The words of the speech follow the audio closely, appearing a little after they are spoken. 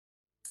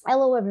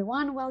Hello,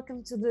 everyone.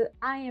 Welcome to the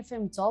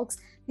IFM Talks.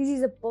 This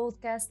is a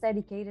podcast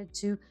dedicated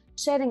to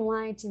shedding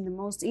light in the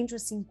most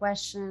interesting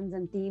questions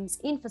and themes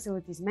in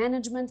facilities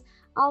management,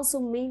 also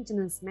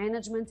maintenance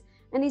management,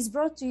 and is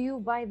brought to you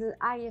by the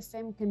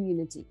IFM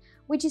community,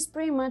 which is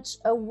pretty much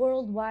a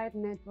worldwide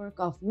network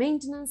of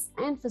maintenance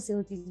and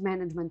facilities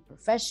management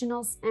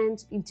professionals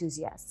and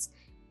enthusiasts.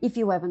 If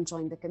you haven't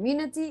joined the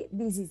community,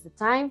 this is the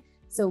time.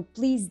 So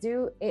please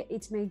do.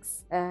 It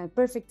makes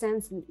perfect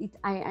sense, and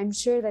I'm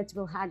sure that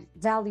will add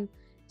value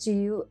to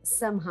you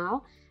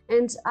somehow.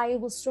 And I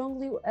will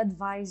strongly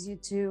advise you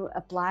to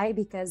apply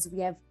because we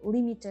have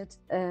limited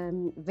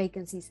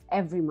vacancies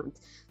every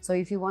month. So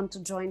if you want to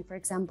join, for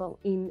example,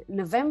 in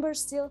November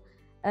still,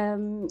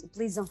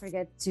 please don't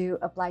forget to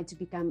apply to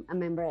become a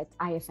member at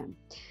IFM.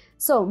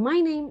 So my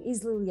name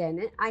is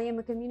Liliane. I am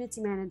a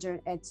community manager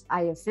at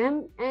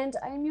IFM, and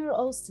I am your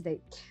host today.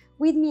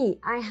 With me,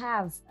 I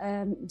have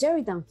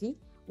Jerry Dunphy,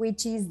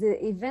 which is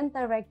the event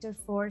director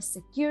for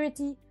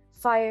security,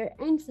 fire,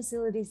 and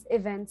facilities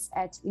events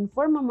at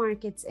Informa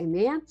Markets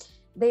EMEA.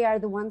 They are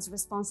the ones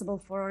responsible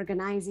for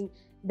organizing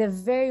the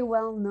very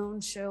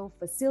well-known show,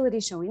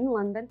 Facility Show in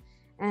London,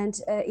 and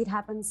it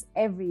happens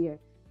every year.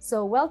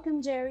 So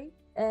welcome, Jerry.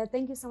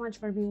 Thank you so much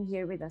for being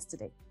here with us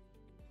today.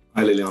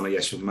 Hi, Liliana.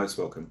 Yes, you're most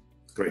welcome.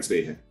 It's great to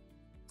be here.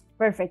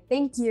 Perfect,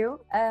 thank you.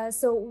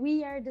 So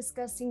we are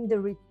discussing the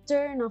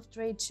return of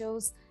trade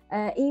shows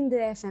in the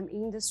FM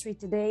industry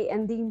today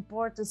and the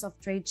importance of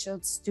trade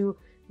shows to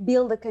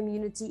build a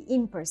community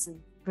in person,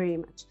 pretty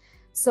much.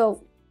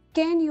 So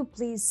can you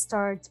please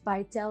start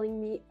by telling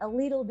me a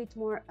little bit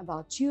more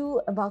about you,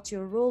 about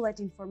your role at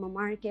Informa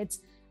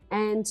Markets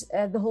and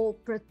the whole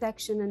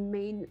protection and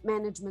main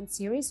management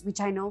series, which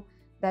I know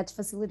that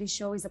Facility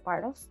Show is a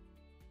part of?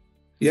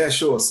 Yeah,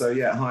 sure. So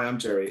yeah, hi, I'm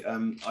Jerry.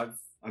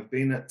 I've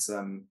been at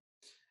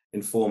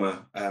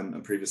Informa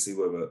and previously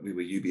we were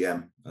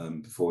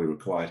UBM before we were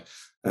acquired.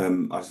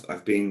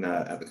 I've been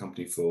at the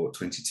company for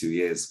 22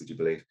 years, would you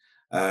believe?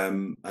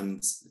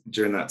 And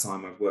during that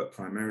time, I've worked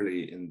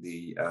primarily in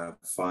the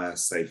fire,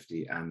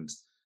 safety, and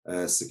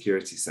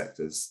security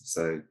sectors.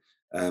 So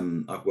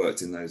I've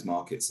worked in those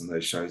markets and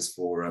those shows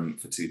for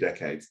 2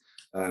 decades.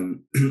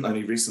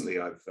 Only recently,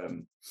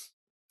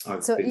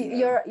 So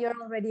you're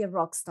already a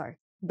rock star,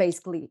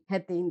 basically,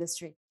 at the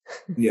industry.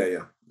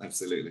 Yeah,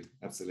 absolutely.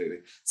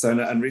 So,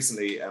 and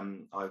recently,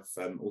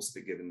 I've also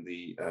been given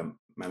the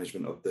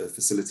management of the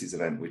facilities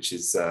event, which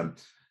is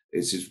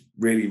just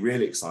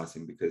really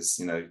exciting because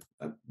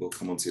we'll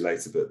come on to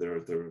later, but there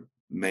are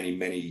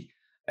many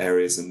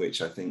areas in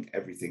which I think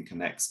everything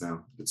connects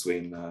now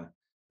between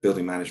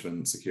building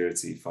management,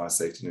 security, fire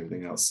safety, and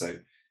everything else. So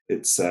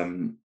it's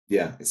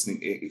it's an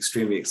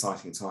extremely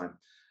exciting time.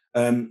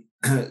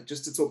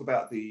 Just to talk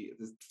about the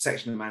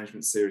protection and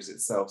management series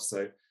itself.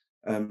 So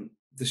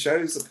the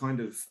shows are kind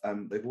of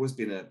they've always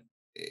been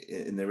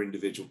in their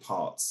individual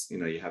parts.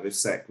 You have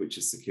IFSEC, which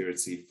is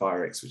security,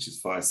 FireX, which is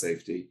fire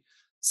safety,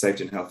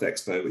 Safety and Health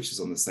Expo, which is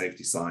on the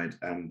safety side,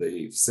 and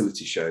the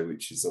Facility Show,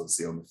 which is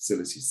obviously on the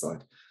facility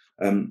side.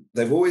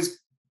 They've always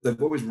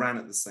ran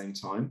at the same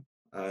time.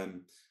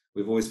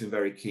 We've always been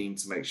very keen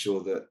to make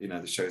sure that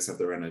the shows have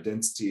their own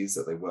identities,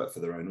 that they work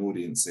for their own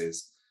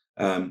audiences.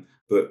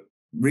 But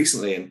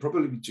recently, and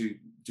probably due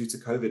to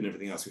COVID and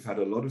everything else, we've had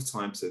a lot of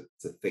time to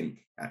think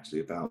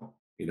actually about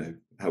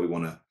how we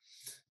want to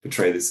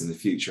portray this in the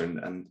future,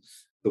 and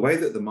the way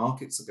that the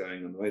markets are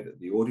going, and the way that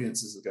the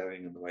audiences are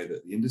going, and the way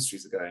that the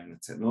industries are going, and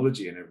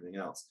technology and everything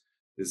else,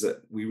 is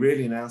that we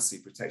really now see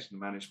protection and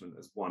management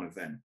as one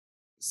event.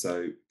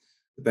 So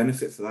the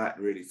benefit for that,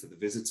 really, for the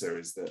visitor,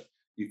 is that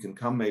you can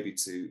come maybe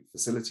to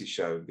Facility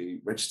Show and be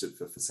registered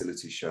for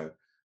Facility Show,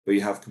 but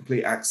you have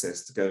complete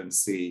access to go and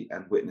see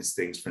and witness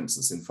things, for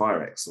instance, in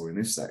FireX or in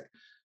IFSEC.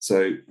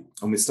 So,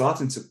 and we're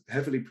starting to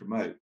heavily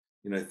promote,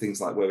 things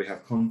like where we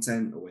have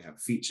content, or we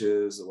have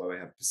features, or where we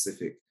have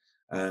specific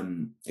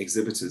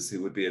exhibitors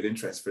who would be of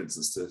interest, for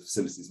instance, to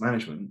facilities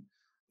management,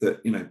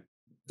 that,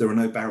 there are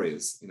no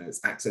barriers, it's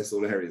access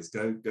all areas.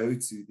 Go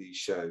to these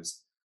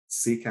shows,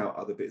 seek out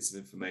other bits of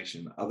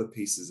information, other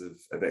pieces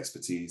of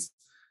expertise,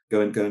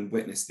 go and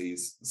witness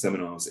these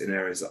seminars in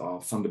areas that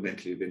are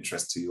fundamentally of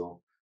interest to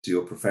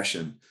your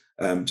profession.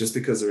 Just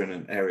because they're in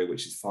an area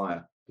which is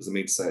fire doesn't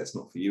mean to say it's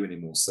not for you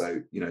anymore.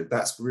 So,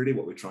 that's really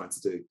what we're trying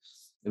to do.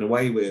 In a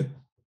way,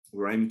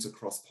 we're aiming to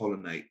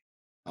cross-pollinate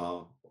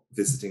our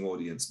visiting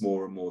audience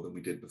more and more than we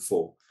did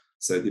before.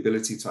 So the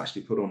ability to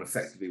actually put on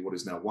effectively what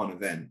is now one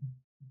event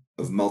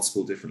of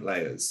multiple different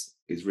layers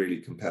is really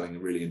compelling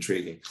and really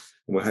intriguing.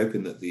 And we're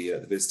hoping that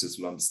the visitors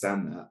will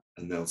understand that,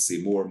 and they'll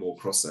see more and more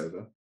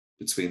crossover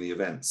between the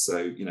events.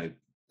 So,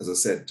 as I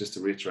said, just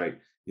to reiterate,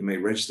 you may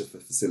register for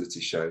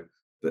Facility Show,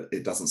 but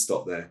it doesn't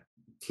stop there.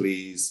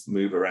 Please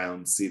move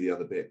around, see the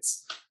other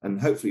bits,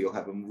 and hopefully you'll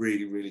have a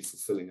really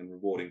fulfilling and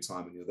rewarding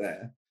time when you're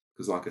there.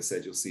 Because like I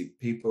said, you'll see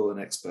people and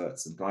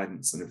experts and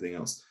guidance and everything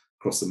else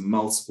across a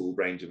multiple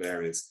range of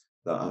areas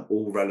that are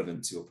all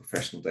relevant to your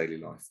professional daily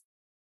life.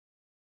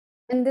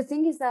 And the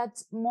thing is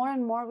that more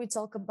and more we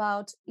talk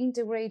about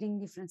integrating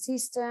different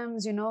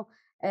systems,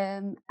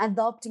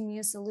 adopting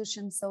new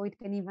solutions so it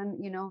can even,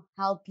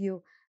 help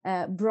you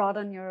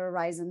broaden your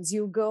horizons.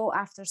 You go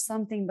after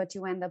something, but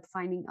you end up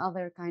finding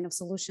other kind of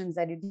solutions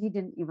that you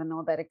didn't even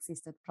know that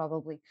existed,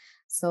 probably.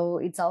 So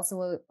it's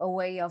also a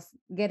way of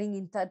getting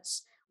in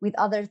touch with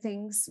other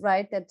things,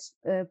 right? That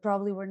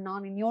probably were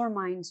not in your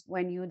mind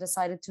when you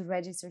decided to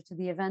register to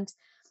the event,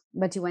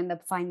 but you end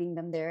up finding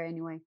them there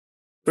anyway.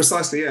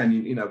 Precisely, yeah.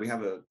 And we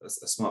have a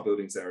smart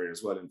buildings area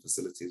as well in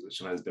facilities,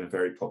 which I know has been a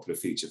very popular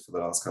feature for the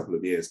last couple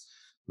of years.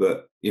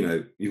 But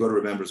you've got to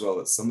remember as well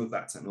that some of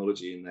that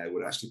technology in there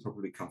would actually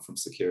probably come from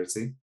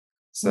security.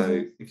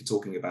 So if you're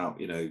talking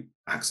about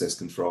access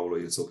control, or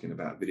you're talking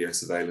about video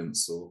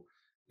surveillance or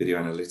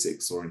video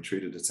analytics or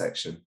intruder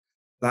detection,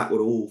 that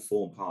would all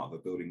form part of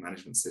a building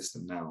management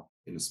system now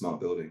in a smart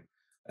building.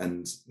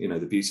 And the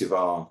beauty of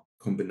our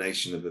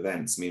combination of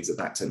events means that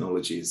that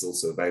technology is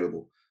also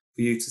available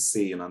for you to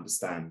see and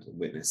understand and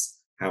witness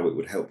how it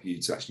would help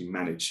you to actually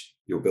manage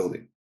your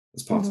building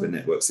as part of a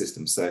network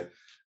system. So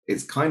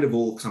it's kind of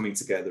all coming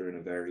together in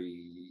a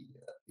very,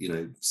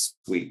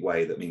 sweet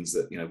way. That means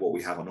that, what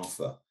we have on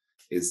offer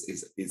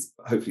is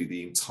hopefully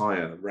the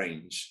entire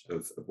range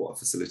of what a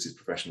facilities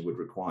professional would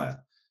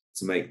require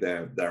to make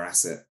their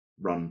asset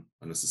run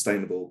on a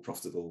sustainable,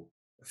 profitable,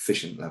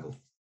 efficient level.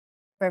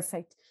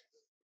 Perfect.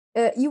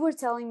 You were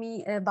telling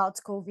me about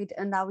COVID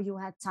and how you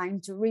had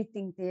time to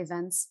rethink the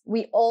events.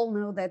 We all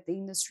know that the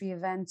industry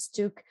events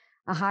took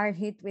a hard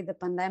hit with the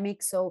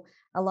pandemic, so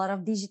a lot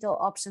of digital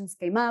options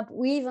came up.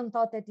 We even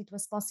thought that it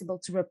was possible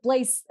to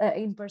replace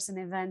in-person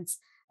events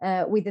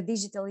with the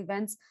digital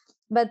events.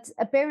 But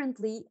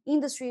apparently,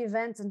 industry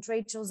events and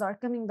trade shows are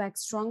coming back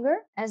stronger.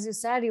 As you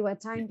said, you had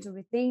time to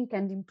rethink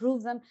and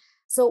improve them.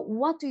 So,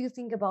 what do you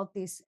think about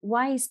this?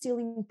 Why is still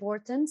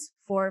important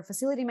for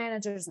facility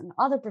managers and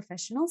other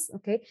professionals,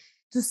 okay,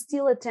 to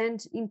still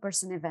attend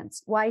in-person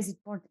events? Why is it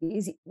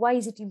important? Why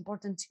is it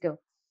important to go?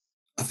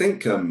 I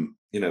think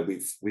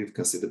we've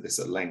considered this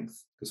at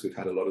length because we've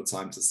had a lot of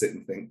time to sit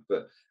and think.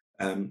 But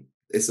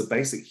it's a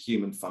basic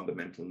human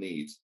fundamental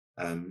need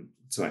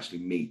to actually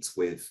meet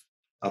with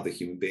other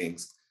human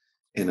beings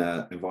in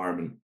an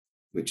environment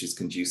which is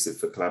conducive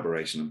for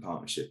collaboration and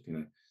partnership.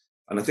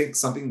 And I think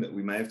something that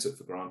we may have took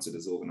for granted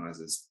as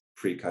organisers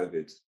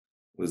pre-COVID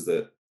was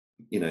that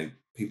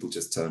people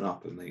just turn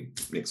up and they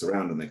mix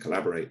around and they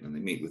collaborate and they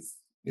meet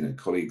with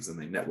colleagues and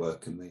they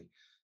network and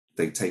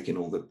they take in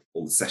all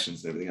the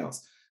sessions and everything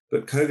else.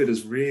 But COVID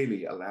has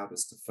really allowed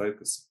us to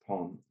focus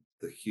upon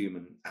the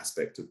human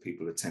aspect of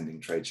people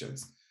attending trade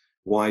shows.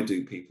 Why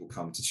do people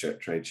come to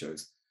trade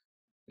shows?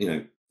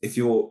 If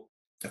you're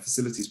a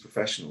facilities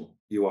professional,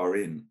 you are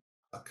in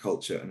a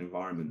culture, an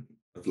environment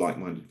of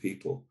like-minded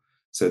people.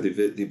 So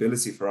the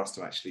ability for us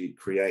to actually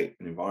create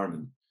an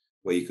environment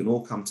where you can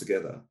all come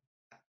together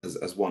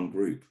as one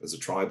group, as a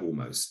tribe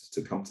almost,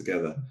 to come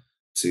together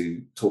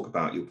to talk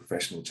about your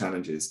professional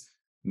challenges,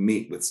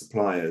 meet with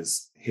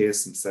suppliers, hear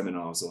some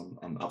seminars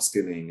on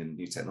upskilling and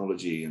new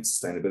technology and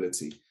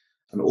sustainability,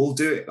 and all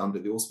do it under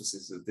the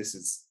auspices of this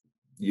is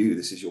you,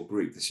 this is your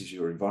group, this is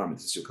your environment,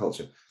 this is your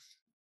culture.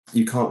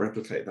 You can't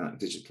replicate that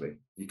digitally.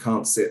 You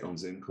can't sit on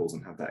Zoom calls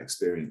and have that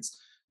experience.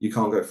 You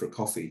can't go for a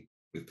coffee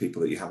with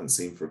people that you haven't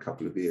seen for a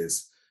couple of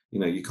years.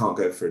 You can't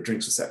go for a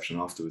drinks reception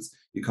afterwards.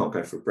 You can't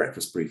go for a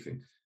breakfast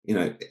briefing.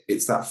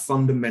 It's that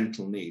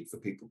fundamental need for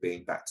people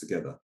being back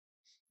together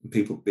and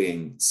people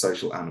being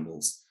social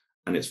animals.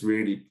 And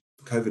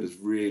COVID has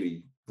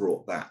really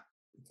brought that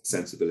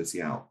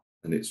sensibility out.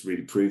 And it's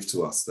really proved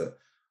to us that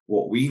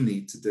what we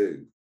need to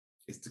do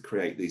is to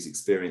create these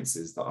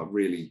experiences that are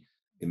really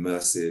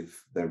immersive,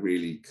 they're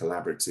really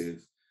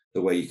collaborative,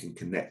 the way you can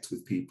connect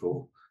with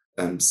people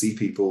and see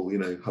people,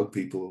 hug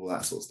people, all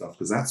that sort of stuff,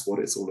 because that's what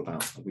it's all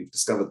about. And we've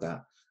discovered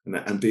that.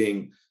 And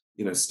being,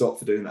 stopped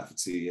for doing that for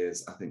 2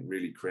 years, I think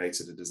really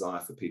created a desire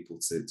for people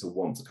to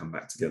want to come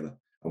back together.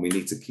 And we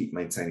need to keep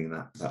maintaining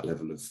that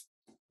level of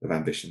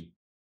ambition.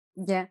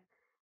 Yeah,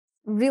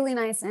 really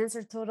nice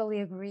answer.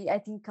 Totally agree. I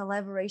think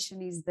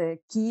collaboration is the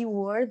key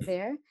word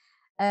there.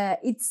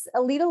 It's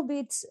a little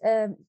bit.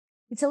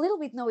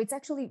 No, it's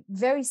actually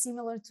very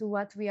similar to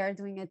what we are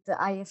doing at the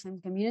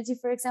IFM community,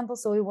 for example.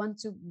 So we want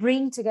to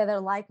bring together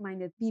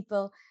like-minded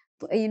people,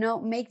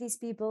 make these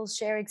people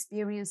share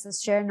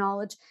experiences, share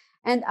knowledge.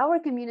 And our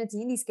community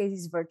in this case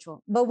is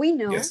virtual. But we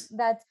know Yes.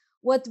 that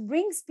what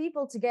brings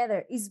people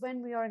together is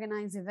when we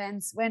organize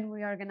events, when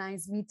we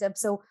organize meetups.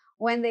 So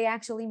when they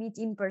actually meet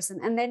in person.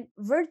 And then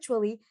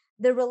virtually,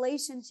 the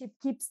relationship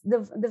keeps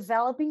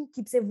developing,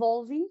 keeps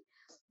evolving.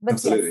 But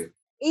yes, Absolutely.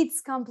 it's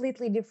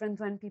completely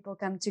different when people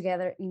come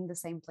together in the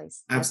same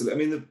place. Absolutely. I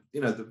mean,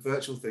 the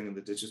virtual thing and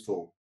the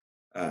digital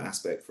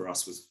aspect for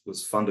us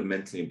was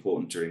fundamentally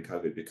important during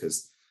COVID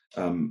because,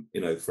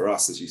 for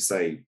us, as you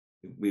say,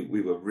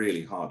 we were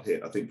really hard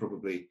hit. I think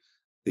probably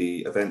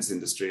the events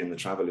industry and the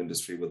travel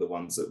industry were the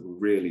ones that were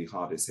really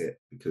hardest hit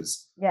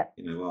because, Yeah.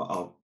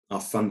 Our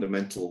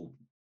fundamental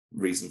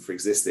reason for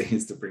existing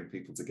is to bring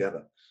people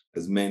together,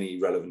 as many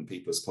relevant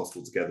people as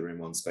possible together in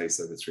one space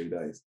over 3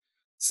 days.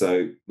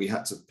 So we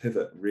had to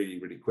pivot really,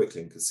 really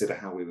quickly and consider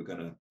how we were going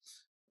to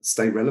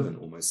stay relevant,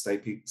 almost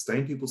stay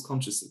in people's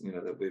consciousness, you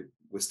know, that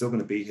we're still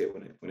going to be here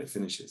when it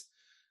finishes.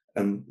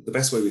 And the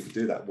best way we could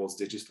do that was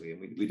digitally.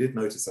 And we did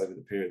notice over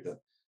the period that,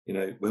 you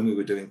know, when we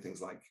were doing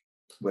things like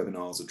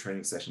webinars or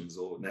training sessions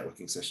or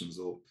networking sessions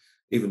or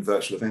even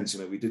virtual events, you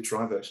know, we did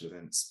try virtual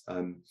events.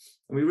 And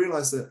we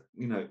realized that,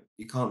 you know,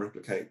 you can't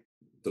replicate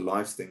the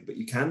live thing, but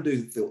you can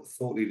do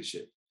thought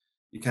leadership.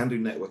 You can do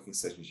networking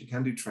sessions, you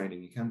can do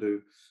training, you can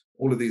do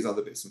all of these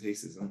other bits and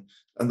pieces.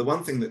 And the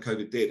one thing that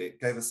COVID did,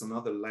 it gave us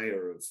another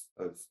layer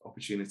of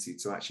opportunity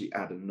to actually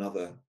add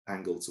another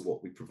angle to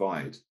what we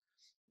provide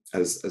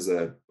as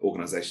an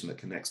organization that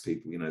connects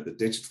people. You know, the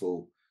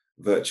digital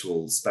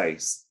virtual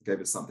space gave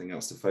us something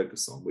else to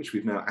focus on, which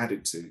we've now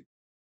added to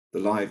the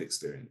live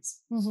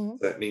experience. So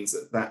that means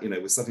that, you know,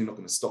 we're suddenly not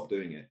going to stop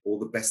doing it. All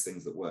the best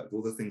things that worked,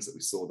 all the things that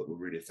we saw that were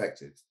really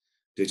effective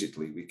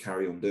digitally, we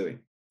carry on doing.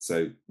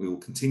 So we will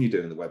continue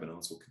doing the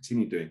webinars, we'll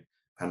continue doing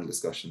panel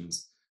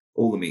discussions,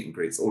 all the meet and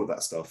greets, all of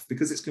that stuff,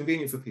 because it's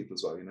convenient for people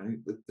as well. You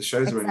know, the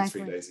shows are only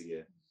 3 days a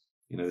year.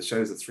 You know, the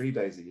shows are 3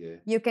 days a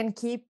year. You can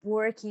keep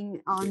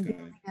working on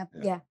building up.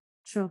 Yeah,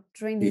 true.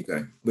 Indeed.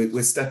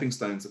 We're stepping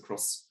stones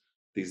across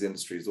these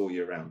industries all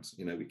year round.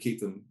 You know, we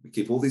keep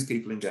all these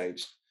people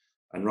engaged,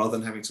 and rather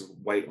than having to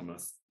wait on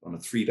a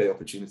 3-day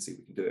opportunity,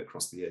 we can do it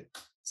across the year.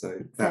 So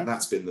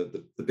that's been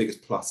the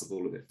biggest plus of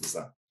all of it, was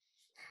that.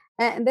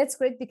 And that's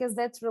great, because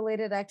that's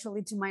related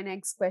actually to my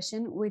next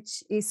question,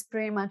 which is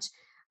pretty much,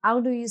 how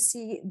do you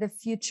see the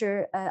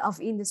future of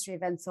industry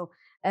events? So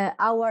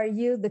how are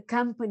you, the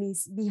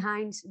companies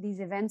behind these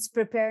events,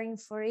 preparing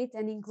for it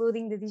and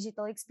including the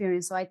digital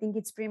experience? So I think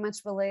it's pretty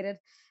much related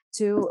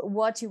to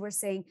what you were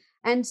saying.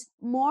 And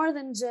more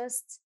than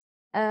just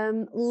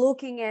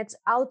looking at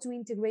how to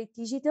integrate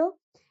digital,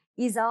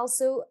 is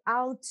also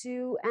how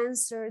to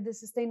answer the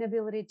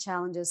sustainability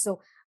challenges.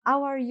 So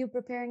how are you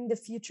preparing the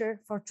future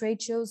for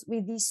trade shows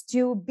with these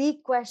 2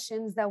 big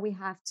questions that we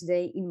have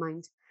today in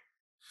mind?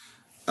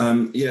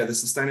 The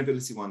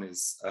sustainability one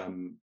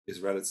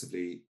is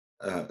relatively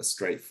a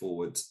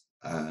straightforward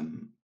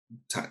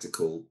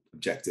tactical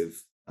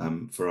objective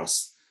for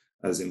us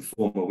as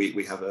Informa.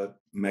 We have a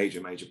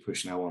major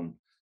push now on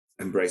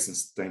embracing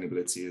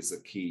sustainability as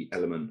a key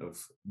element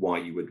of why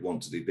you would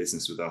want to do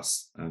business with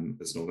us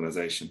as an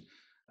organization.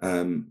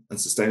 And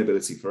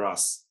sustainability for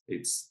us,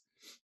 it's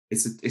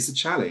a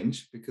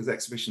challenge, because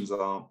exhibitions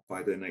are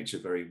by their nature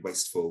very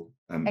wasteful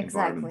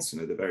environments. You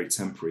know, they're very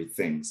temporary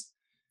things.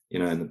 You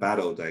know, in the bad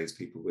old days,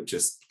 people would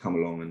just come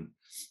along and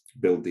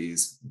build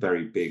these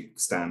very big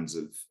stands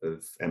of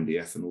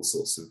MDF and all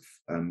sorts of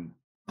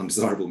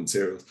undesirable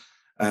materials.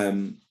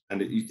 And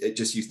it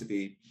just used to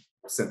be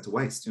sent to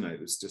waste. You know, it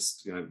was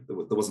just, you know,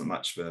 there wasn't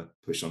much of a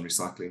push on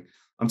recycling.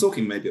 I'm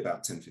talking maybe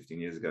about 10, 15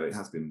 years ago. It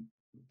has been,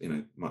 you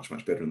know, much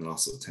better in the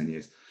last sort of 10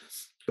 years.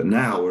 But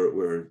now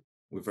we're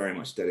very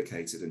much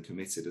dedicated and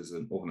committed as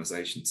an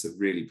organization to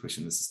really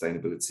pushing the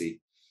sustainability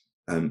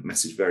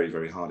message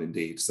very hard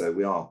indeed. So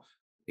we are,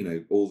 you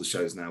know, all the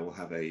shows now will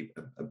have a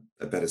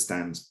better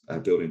stand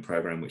building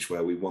program,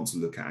 where we want to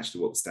look at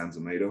actually what the stands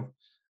are made of.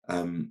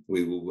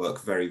 We will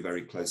work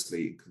very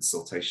closely in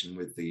consultation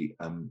with the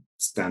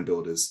stand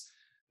builders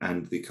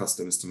and the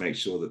customers to make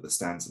sure that the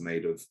stands are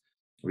made of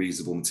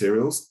reusable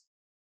materials.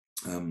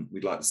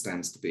 We'd like the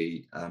stands to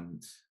be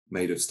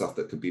made of stuff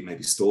that could be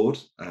maybe stored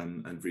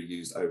and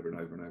reused over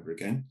and over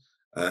again.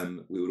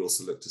 We would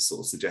also look to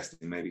sort of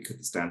suggesting maybe could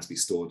the stands be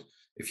stored,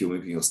 if you're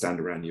moving your stand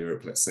around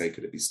Europe, let's say,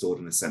 could it be stored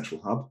in a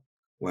central hub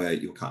where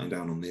you're cutting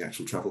down on the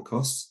actual travel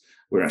costs?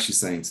 We're actually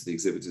saying to the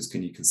exhibitors,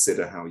 can you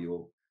consider how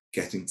you're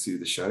getting to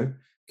the show?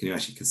 Can you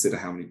actually consider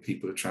how many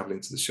people are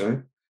traveling to the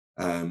show?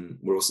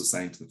 We're also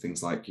saying to them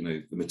things like, you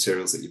know, the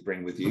materials that you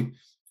bring with you,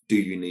 do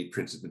you need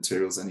printed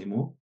materials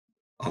anymore?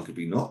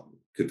 Arguably not.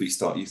 Could we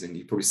start using,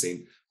 you've probably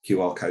seen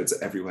QR codes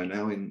everywhere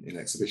now in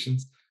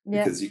exhibitions,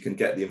 because you can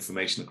get the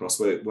information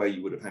across where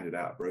you would have handed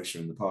out a brochure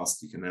in the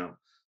past. You can now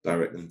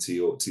direct them to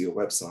your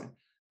website.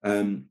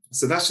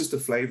 So that's just a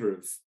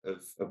flavor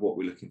of what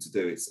we're looking to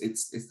do.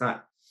 It's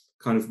that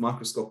kind of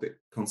microscopic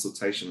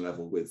consultation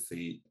level with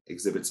the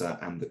exhibitor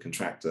and the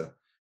contractor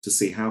to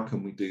see how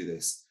can we do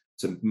this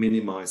to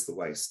minimize the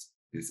waste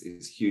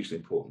is hugely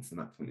important from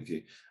that point of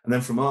view. And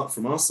then from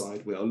our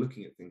side, we are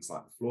looking at things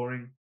like the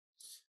flooring,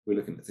 we're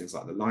looking at things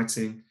like the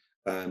lighting,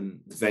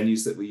 the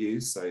venues that we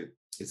use. So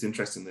it's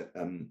interesting that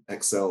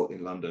Excel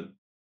in London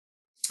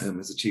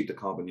has achieved a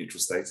carbon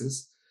neutral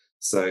status.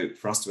 So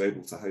for us to be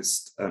able to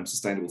host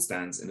sustainable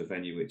stands in a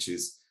venue which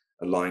is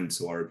aligned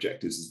to our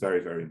objectives is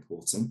very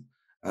important.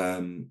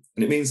 And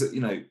it means that, you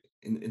know,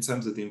 in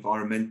terms of the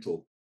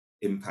environmental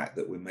impact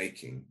that we're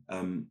making,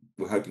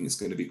 we're hoping it's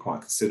going to be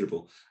quite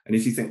considerable. And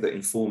if you think that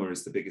Informa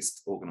is the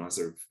biggest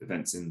organizer of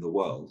events in the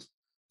world,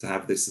 to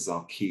have this as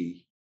our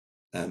key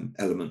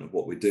element of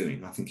what we're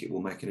doing, I think it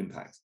will make an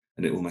impact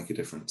and it will make a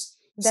difference.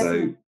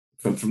 Definitely.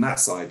 So from that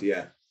side,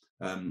 the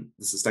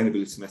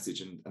sustainability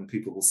message, and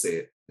people will see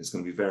it. It's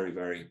going to be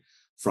very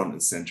front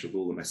and center of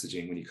all the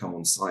messaging. When you come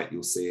on site,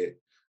 you'll see it.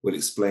 We'll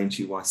explain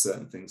to you why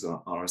certain things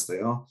are as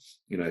they are.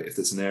 You know, if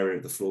there's an area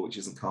of the floor which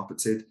isn't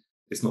carpeted,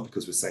 it's not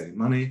because we're saving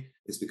money.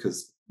 It's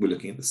because we're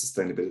looking at the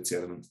sustainability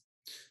element.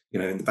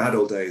 In the bad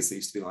old days,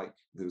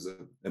 there was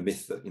a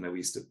myth that,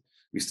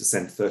 we used to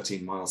send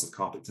 13 miles of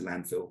carpet to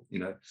landfill,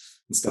 and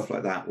stuff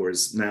like that.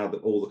 Whereas now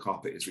that all the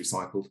carpet is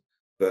recycled,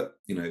 but,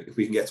 if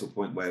we can get to a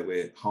point where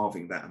we're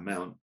halving that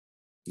amount,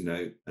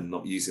 and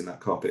not using that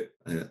carpet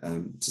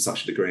to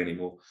such a degree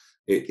anymore,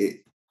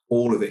 it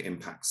all of it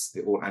impacts,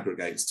 it all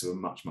aggregates to a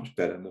much, much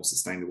better, more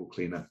sustainable,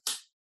 cleaner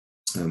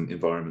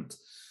environment.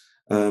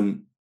 The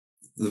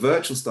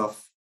virtual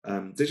stuff,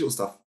 digital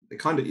stuff,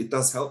 it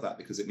does help that,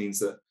 because it means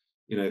that,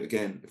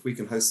 again, if we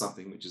can host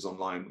something which is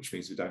online, which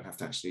means we don't have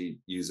to actually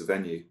use a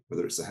venue,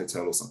 whether it's a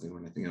hotel or something or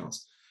anything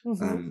else,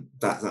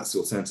 that's the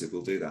alternative.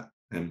 We'll do that.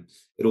 And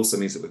it also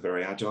means that we're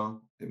very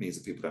agile. It means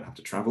that people don't have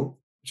to travel,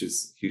 which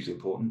is hugely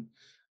important.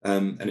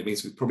 And it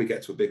means we probably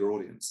get to a bigger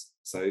audience.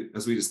 So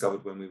as we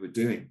discovered when we were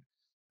doing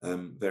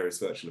various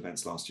virtual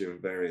events last year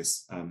and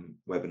various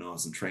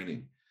webinars and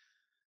training,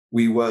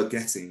 we were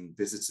getting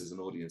visitors and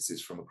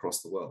audiences from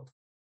across the world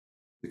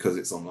because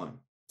it's online.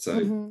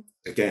 So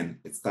again,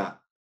 it's that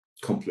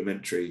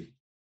complementary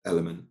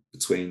element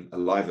between a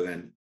live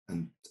event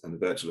and a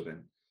virtual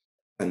event,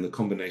 and the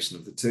combination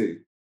of the two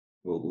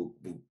will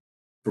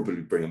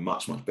probably bring a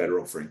much, much better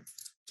offering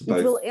to both.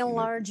 It will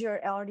enlarge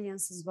your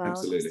audience as well.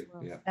 Absolutely.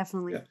 Yeah,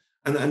 definitely. Yeah.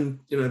 And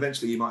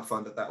eventually you might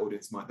find that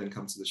audience might then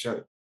come to the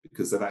show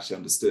because they've actually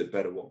understood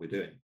better what we're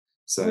doing.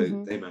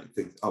 So they might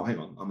think, oh, hang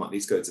on, I might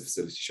need to go to a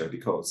facility show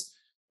because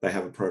they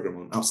have a program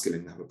on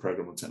upskilling, they have a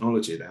program on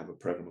technology, they have a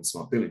program on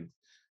smart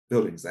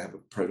buildings, they have a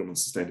program on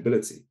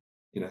sustainability.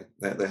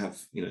 They have,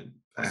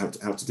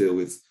 how to deal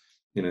with,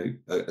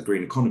 a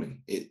green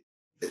economy.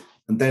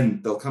 And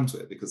then they'll come to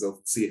it because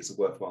they'll see it's a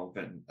worthwhile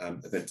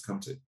event to come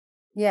to.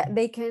 Yeah,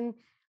 they can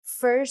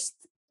first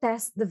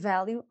test the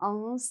value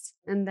almost,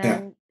 and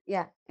then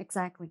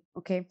exactly.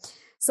 Okay,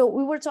 so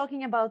we were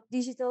talking about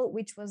digital,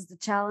 which was the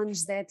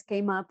challenge that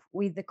came up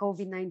with the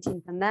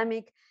COVID-19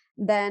 pandemic.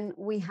 Then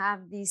we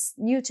have this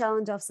new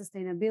challenge of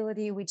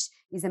sustainability, which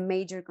is a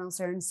major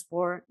concern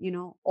for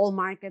all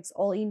markets,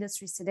 all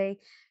industries today.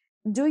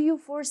 Do you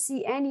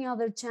foresee any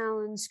other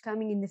challenge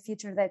coming in the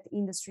future that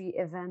industry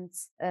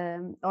events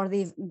or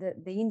the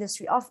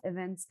industry of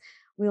events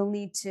will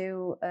need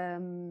to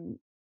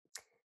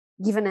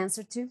give an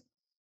answer to?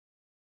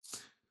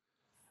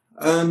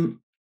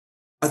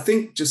 I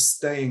think just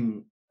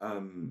staying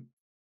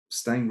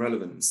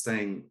relevant and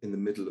staying in the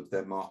middle of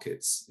their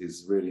markets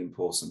is really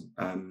important.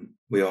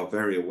 We are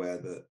very aware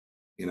that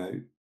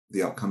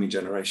the upcoming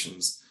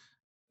generations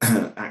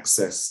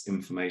access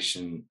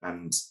information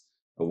and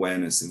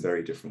awareness in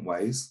very different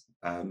ways.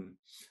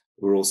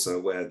 We're also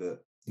aware that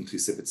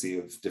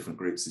inclusivity of different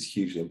groups is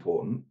hugely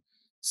important.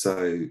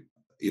 So,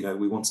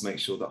 we want to make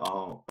sure that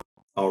our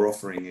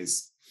offering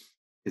is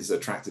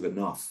attractive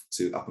enough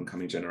to up and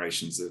coming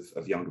generations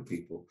of younger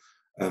people.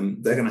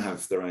 They're going to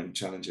have their own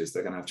challenges.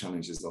 They're going to have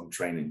challenges on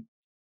training,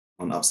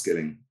 on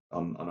upskilling,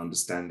 on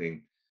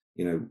understanding,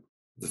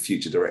 the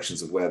future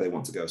directions of where they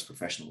want to go as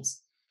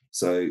professionals.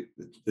 So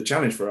the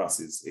challenge for us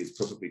is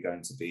probably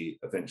going to be,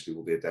 eventually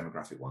will be a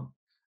demographic one,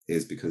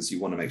 is because you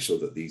want to make sure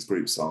that these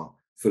groups are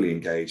fully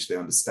engaged. They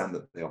understand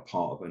that they are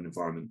part of an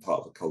environment,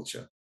 part of a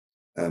culture.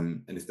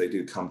 And if they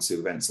do come to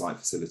events like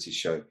Facilities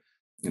Show,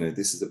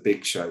 this is a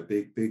big show,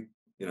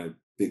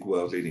 big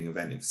world leading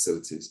event in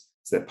facilities.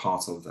 So they're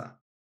part of that.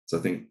 So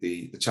I think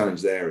the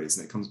challenge there is,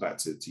 and it comes back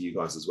to you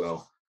guys as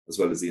well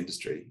as the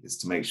industry, is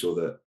to make sure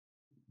that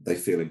they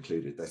feel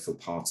included, they feel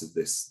part of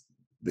this.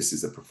 This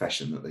is a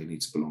profession that they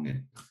need to belong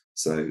in.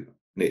 So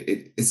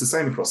it's the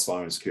same across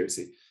fire and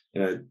security.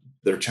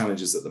 There are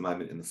challenges at the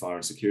moment in the fire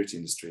and security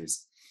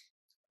industries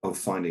of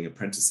finding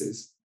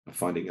apprentices, of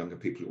finding younger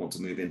people who want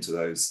to move into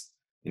those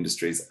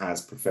industries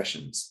as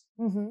professions.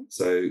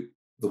 So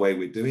the way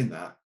we're doing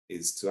that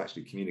is to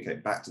actually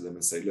communicate back to them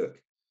and say,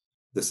 look,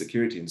 the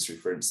security industry,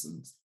 for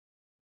instance,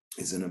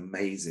 is an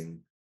amazing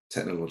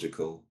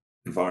technological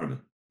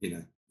environment.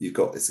 You've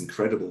got this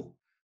incredible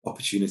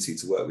opportunity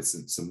to work with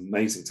some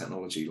amazing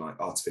technology like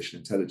artificial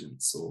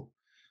intelligence or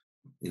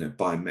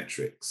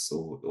biometrics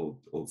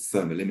or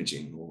thermal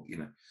imaging or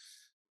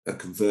a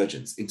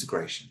convergence,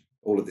 integration,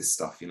 all of this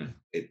stuff.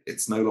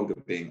 It's no longer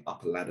being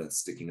up a ladder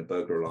sticking a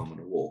burglar alarm on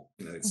a wall.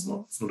 It's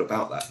not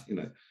about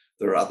that.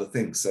 There are other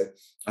things. So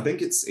I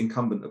think it's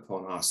incumbent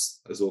upon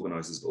us as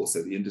organisers, but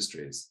also the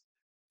industries,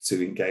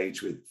 to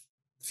engage with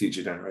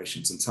future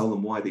generations and tell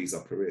them why these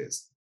are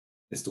careers,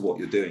 as to what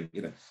you're doing.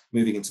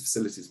 Moving into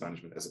facilities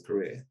management as a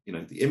career,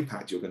 the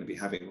impact you're going to be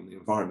having on the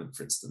environment,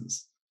 for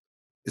instance,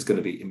 is going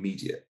to be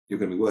immediate. You're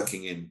going to be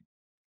working in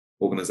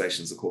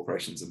organizations or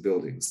corporations and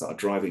buildings that are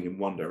driving in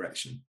one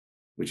direction,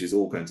 which is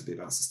all going to be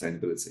about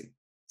sustainability.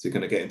 So you're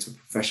going to get into a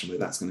profession where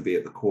that's going to be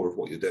at the core of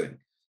what you're doing.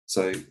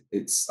 So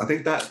I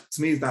think that,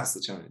 to me, that's the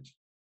challenge.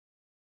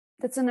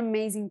 That's an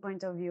amazing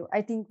point of view.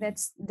 I think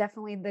that's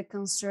definitely the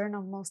concern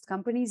of most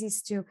companies,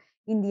 is to,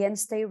 in the end,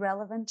 stay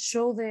relevant,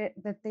 show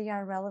that they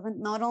are relevant,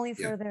 not only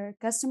for their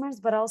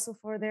customers, but also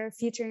for their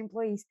future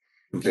employees,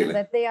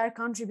 that they are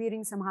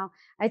contributing somehow.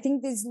 I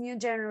think these new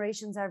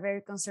generations are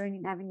very concerned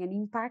in having an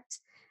impact.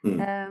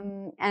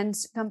 And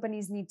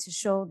companies need to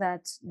show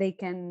that they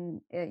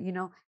can,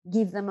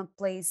 give them a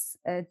place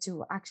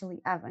to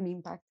actually have an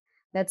impact.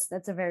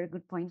 That's a very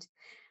good point.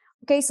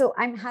 Okay, so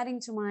I'm heading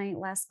to my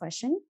last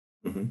question,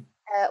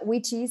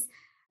 which is,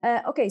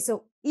 okay,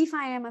 so if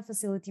I am a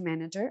facility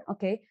manager,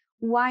 okay,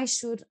 why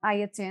should I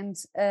attend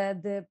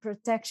the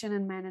protection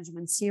and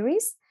management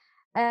series?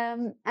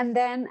 And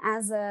then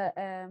as a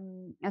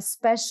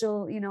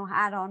special,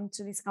 add-on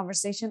to this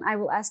conversation, I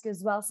will ask you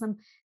as well some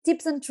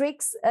tips and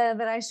tricks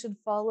that I should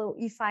follow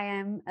if I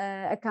am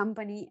a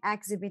company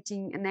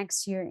exhibiting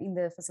next year in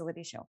the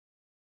facility show.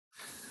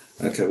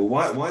 Okay,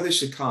 well, why they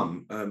should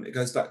come? It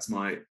goes back to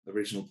my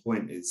original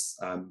point. Is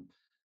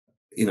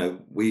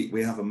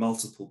we have a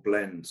multiple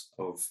blend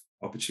of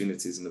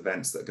opportunities and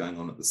events that are going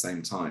on at the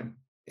same time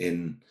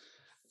in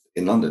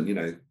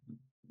London.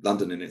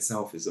 London in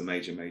itself is a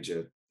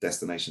major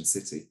destination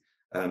city.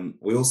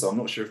 We also, I'm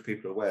not sure if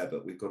people are aware,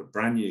 but we've got a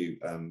brand new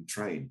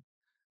train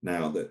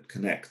now that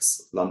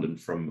connects London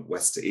from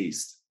west to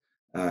east,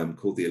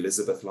 called the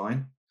Elizabeth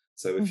line.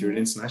 So if you're an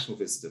international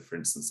visitor, for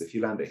instance, if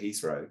you land at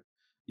Heathrow,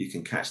 you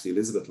can catch the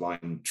Elizabeth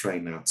line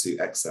train now to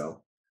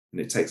Excel,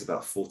 and it takes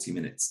about 40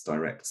 minutes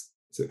direct.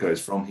 So it goes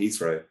from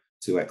Heathrow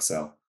to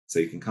Excel. So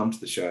you can come to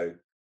the show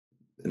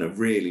in a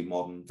really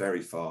modern,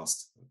 very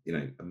fast,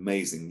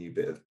 amazing new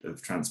bit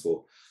of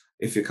transport.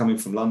 If you're coming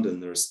from London,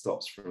 there are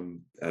stops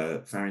from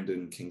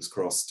Farringdon, King's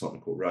Cross,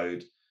 Tottenham Court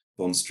Road,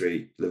 Bond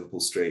Street,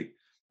 Liverpool Street.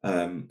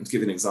 To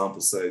give you an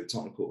example, so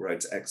Tottenham Court Road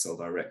to Excel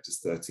direct is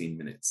 13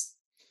 minutes.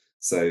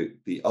 So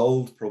the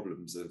old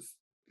problems of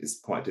it's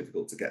quite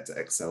difficult to get to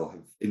Excel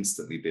have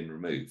instantly been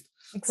removed.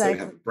 Exactly. So we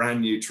have a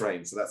brand new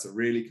train. So that's a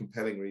really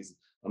compelling reason.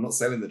 I'm not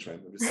selling the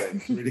train, I'm just saying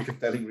it's a really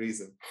compelling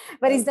reason.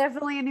 But it's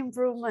definitely an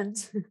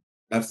improvement.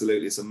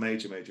 Absolutely. It's a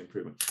major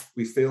improvement.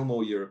 We feel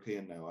more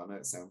European now. I know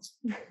it sounds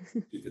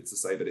stupid to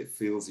say, but it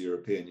feels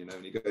European.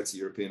 When you go to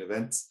European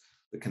events,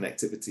 the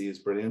connectivity is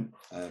brilliant.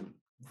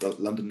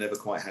 London never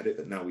quite had it,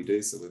 but now we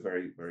do. So we're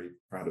very, very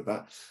proud of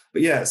that.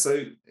 But yeah,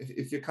 so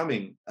if you're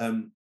coming,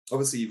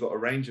 obviously you've got a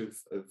range of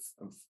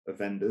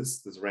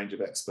vendors. There's a range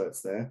of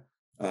experts there.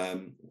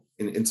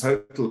 In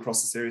total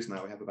across the series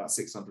now, we have about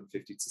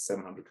 650 to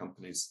 700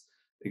 companies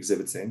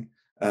exhibiting.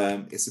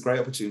 It's a great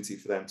opportunity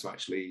for them to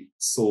actually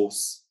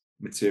source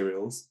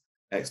materials,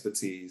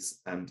 expertise,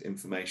 and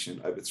information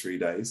over 3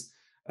 days.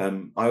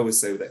 I always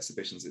say with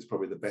exhibitions, it's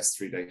probably the best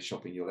 3-day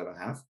shopping you'll ever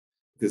have,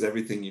 because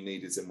everything you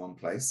need is in one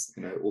place.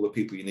 All the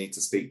people you need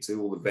to speak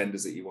to, all the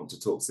vendors that you want to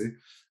talk to.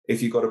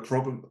 If you've got a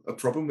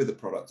problem with the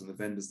product and the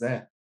vendor's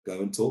there, go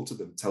and talk to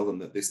them. Tell them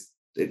that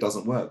it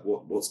doesn't work.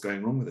 What's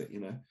going wrong with it?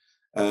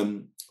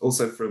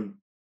 Also from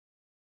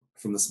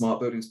the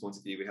smart buildings point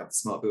of view, we have the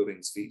smart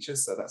buildings feature.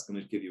 So that's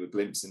going to give you a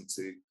glimpse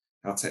into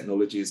how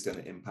technology is going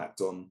to impact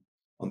on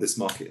this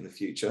market in the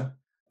future.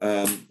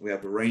 We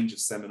have a range of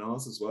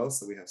seminars as well.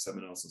 So we have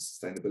seminars on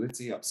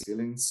sustainability,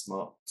 upskilling,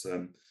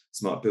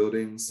 smart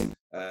buildings,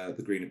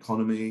 the green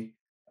economy,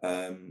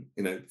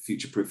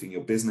 future-proofing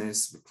your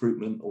business,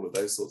 recruitment, all of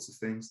those sorts of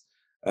things.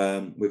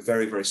 We're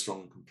very, very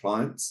strong in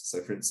compliance.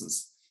 So for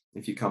instance,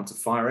 if you come to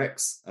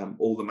FireX,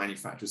 all the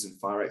manufacturers in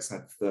FireX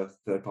have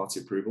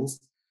third-party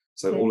approvals.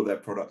 So all of their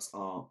products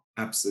are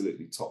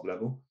absolutely top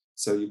level.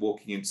 So you're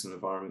walking into an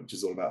environment which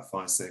is all about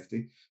fire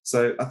safety.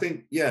 So I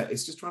think,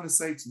 it's just trying to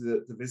say to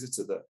the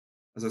visitor that,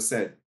 as I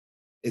said,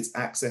 it's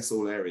access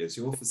all areas.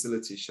 Your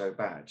facility show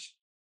badge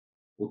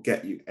will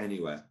get you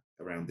anywhere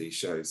around these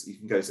shows. You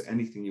can go to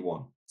anything you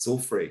want. It's all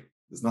free.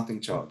 There's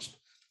nothing charged.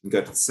 You can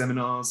go to the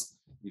seminars.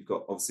 You've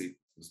got obviously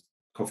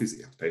coffees that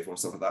you have to pay for and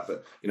stuff like that.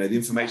 But, the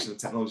information, the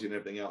technology and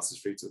everything else is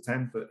free to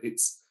attend. But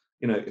it's,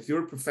 if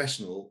you're a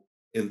professional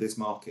in this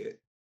market,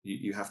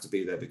 you have to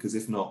be there, because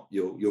if not,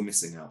 you're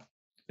missing out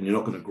and you're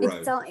not going to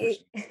grow.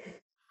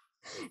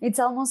 It's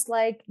almost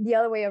like the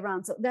other way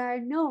around. So there are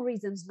no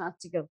reasons not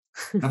to go.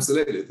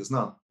 Absolutely, there's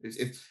none.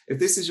 If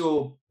this is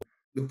your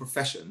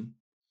profession,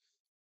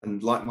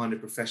 and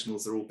like-minded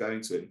professionals are all going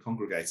to it and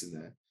congregating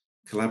there,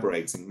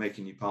 collaborating,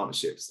 making new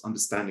partnerships,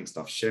 understanding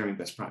stuff, sharing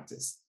best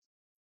practice,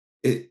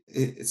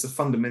 it's a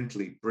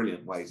fundamentally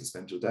brilliant way to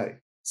spend your day.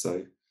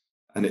 So,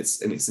 and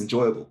it's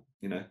enjoyable.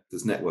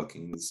 There's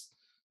networking,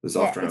 there's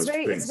after hours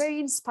drinks. It's very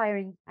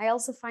inspiring. I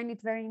also find it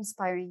very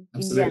inspiring.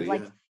 Absolutely, in the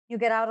end. You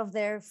get out of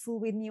there full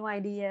with new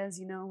ideas,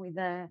 with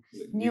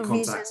new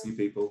contacts, new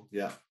people.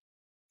 Yeah,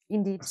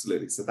 indeed.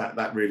 Absolutely. So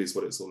that really is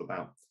what it's all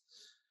about.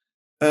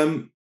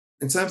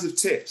 In terms of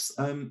tips,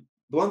 the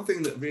one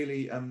thing that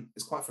really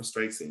is quite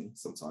frustrating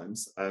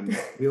sometimes,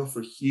 we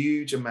offer a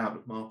huge amount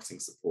of marketing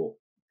support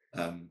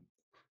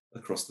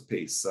across the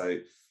piece. So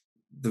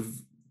the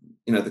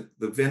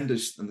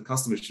vendors and the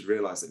customers should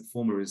realize that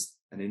Informa is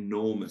an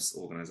enormous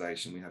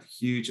organization. We have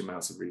huge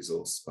amounts of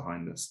resource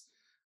behind us.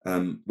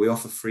 We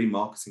offer free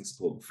marketing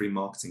support and free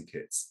marketing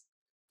kits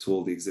to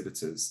all the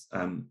exhibitors.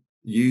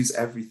 Use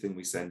everything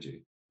we send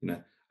you.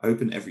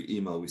 Open every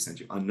email we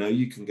send you. I know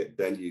you can get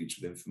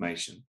deluged with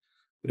information,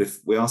 but if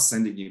we are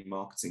sending you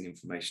marketing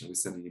information, we're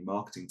sending you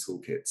marketing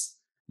toolkits,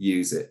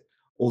 use it.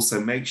 Also,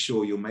 make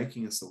sure you're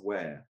making us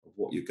aware of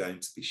what you're going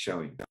to be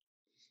showing.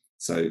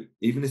 So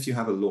even if you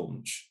have a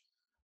launch,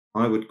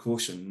 I would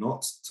caution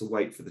not to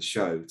wait for the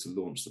show to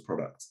launch the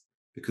product,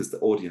 because the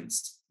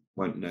audience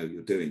won't know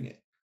you're doing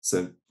it.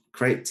 So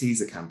create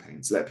teaser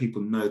campaigns, let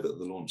people know that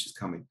the launch is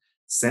coming.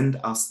 Send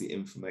us the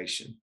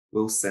information.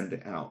 We'll send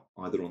it out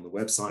either on the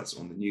websites or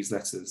on the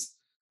newsletters.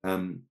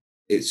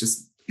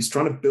 It's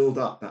trying to build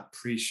up that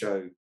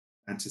pre-show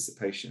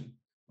anticipation.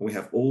 And we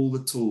have all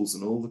the tools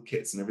and all the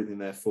kits and everything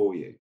there for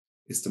you,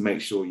 is to make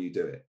sure you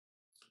do it,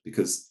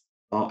 because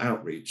our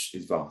outreach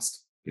is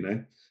vast,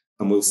 and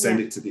we'll send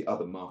it to the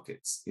other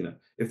markets.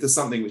 If there's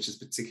something which is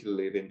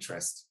particularly of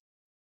interest,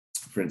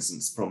 for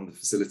instance, from the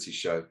facility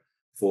show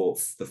for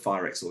the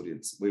FireX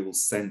audience, we will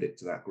send it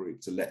to that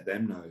group to let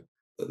them know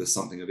that there's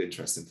something of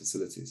interest in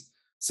facilities.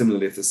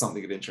 Similarly, if there's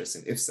something of interest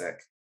in IFSEC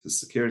for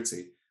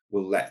security,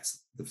 we'll let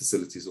the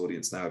facilities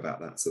audience know about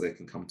that so they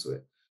can come to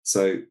it.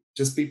 So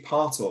just be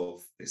part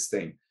of this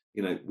thing.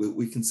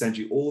 We can send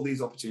you all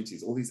these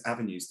opportunities, all these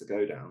avenues to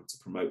go down to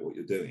promote what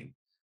you're doing.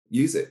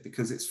 Use it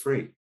because it's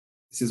free.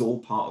 This is all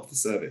part of the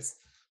service.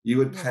 You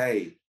would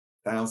pay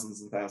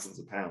thousands and thousands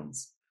of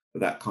pounds for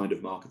that kind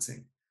of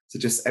marketing. So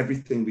just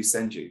everything we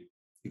send you,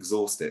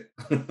 exhaust it.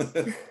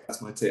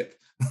 That's my tip.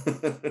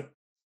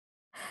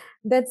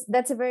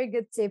 That's a very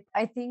good tip.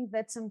 I think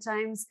that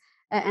sometimes,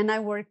 and I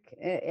work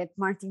at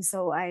marketing,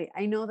 so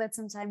I know that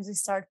sometimes we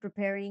start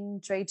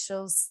preparing trade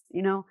shows,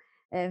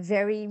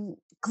 very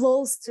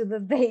close to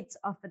the date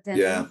of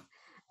attendance.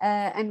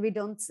 And we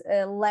don't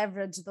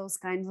leverage those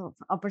kinds of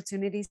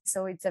opportunities.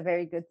 So it's a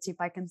very good tip,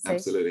 I can say.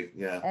 Absolutely,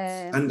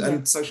 yeah.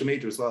 And social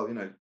media as well.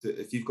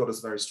 If you've got a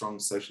very strong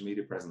social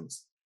media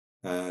presence,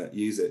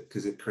 use it,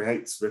 because it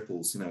creates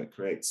ripples. It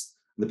creates.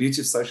 And the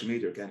beauty of social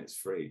media, again, it's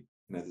free.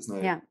 There's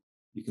no.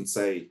 You can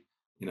say,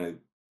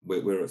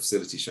 we're a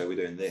facility show, we're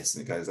doing this,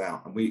 and it goes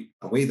out, and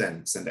we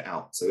then send it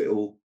out.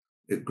 So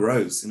it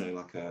grows.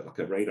 Like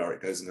a radar.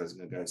 It goes and goes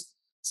and goes.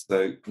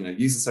 So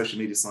use the social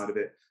media side of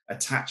it.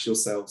 Attach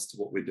yourselves to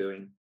what we're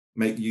doing,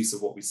 make use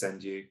of what we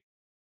send you,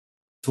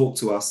 talk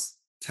to us,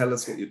 tell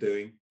us what you're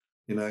doing.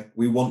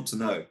 We want to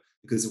know,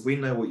 because if we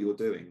know what you're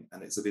doing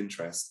and it's of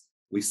interest,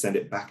 we send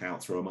it back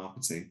out through our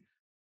marketing.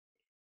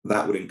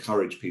 That would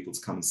encourage people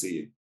to come and see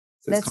you.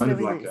 So it's kind of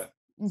like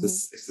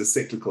it's a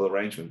cyclical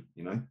arrangement.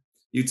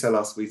 You tell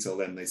us, we tell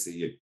them, they see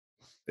you.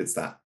 It's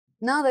that.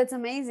 No, that's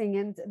amazing.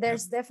 And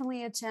there's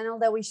definitely a channel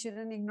that we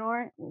shouldn't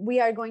ignore. We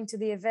are going to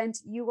the event.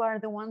 You are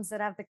the ones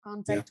that have the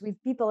contact with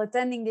people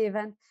attending the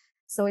event.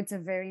 So it's a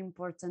very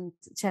important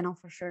channel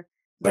for sure.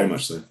 Very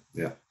much so.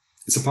 Yeah.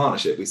 It's a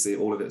partnership. We see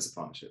all of it as a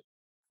partnership.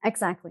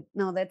 Exactly.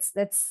 No, that's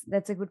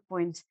a good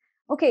point.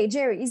 Okay,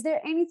 Jerry, is there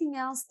anything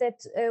else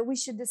that we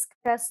should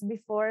discuss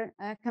before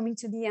coming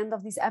to the end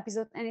of this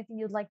episode? Anything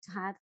you'd like to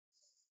add?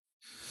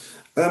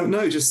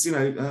 No, just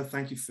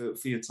thank you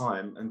for your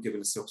time and giving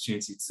us the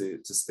opportunity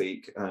to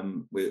speak.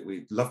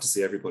 We'd love to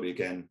see everybody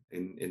again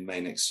in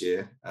May next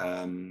year.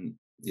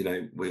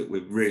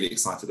 We're really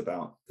excited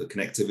about the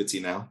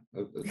connectivity now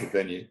of the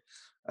venue.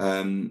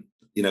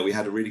 We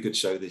had a really good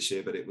show this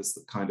year, but it was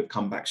the kind of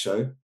comeback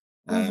show.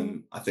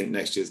 I think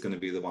next year is going to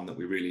be the one that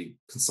we really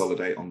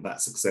consolidate on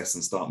that success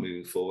and start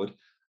moving forward.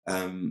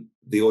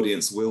 The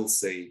audience will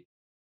see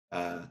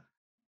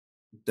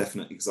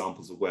definite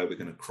examples of where we're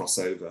going to cross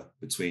over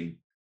between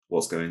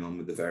what's going on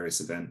with the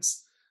various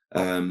events.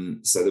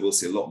 So they will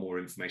see a lot more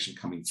information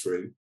coming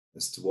through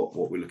as to what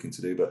we're looking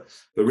to do. But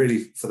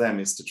really for them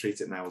is to treat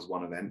it now as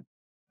one event.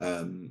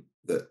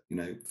 That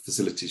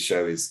facilities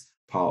show is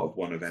part of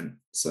one event.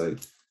 So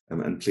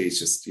and please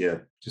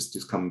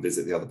just come and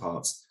visit the other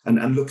parts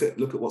and look at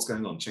what's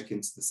going on. Check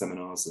into the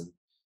seminars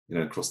and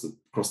across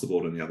the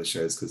board on the other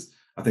shows, because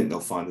I think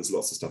they'll find there's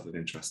lots of stuff of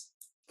interest.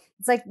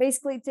 It's like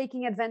basically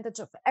taking advantage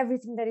of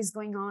everything that is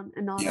going on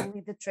and not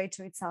only the trade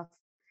show itself.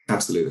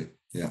 Absolutely.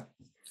 Yeah.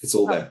 It's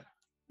all there.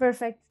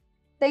 Perfect.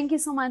 Thank you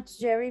so much,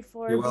 Jerry,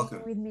 for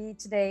being with me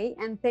today.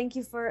 And thank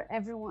you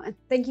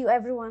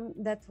everyone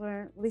that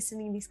were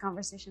listening to this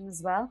conversation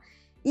as well.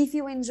 If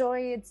you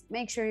enjoy it,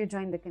 make sure you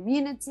join the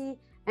community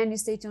and you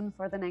stay tuned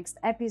for the next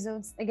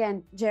episodes.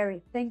 Again,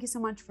 Jerry, thank you so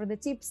much for the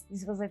tips.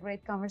 This was a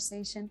great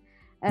conversation.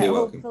 You're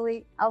welcome.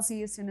 Hopefully, I'll see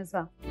you soon as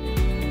well.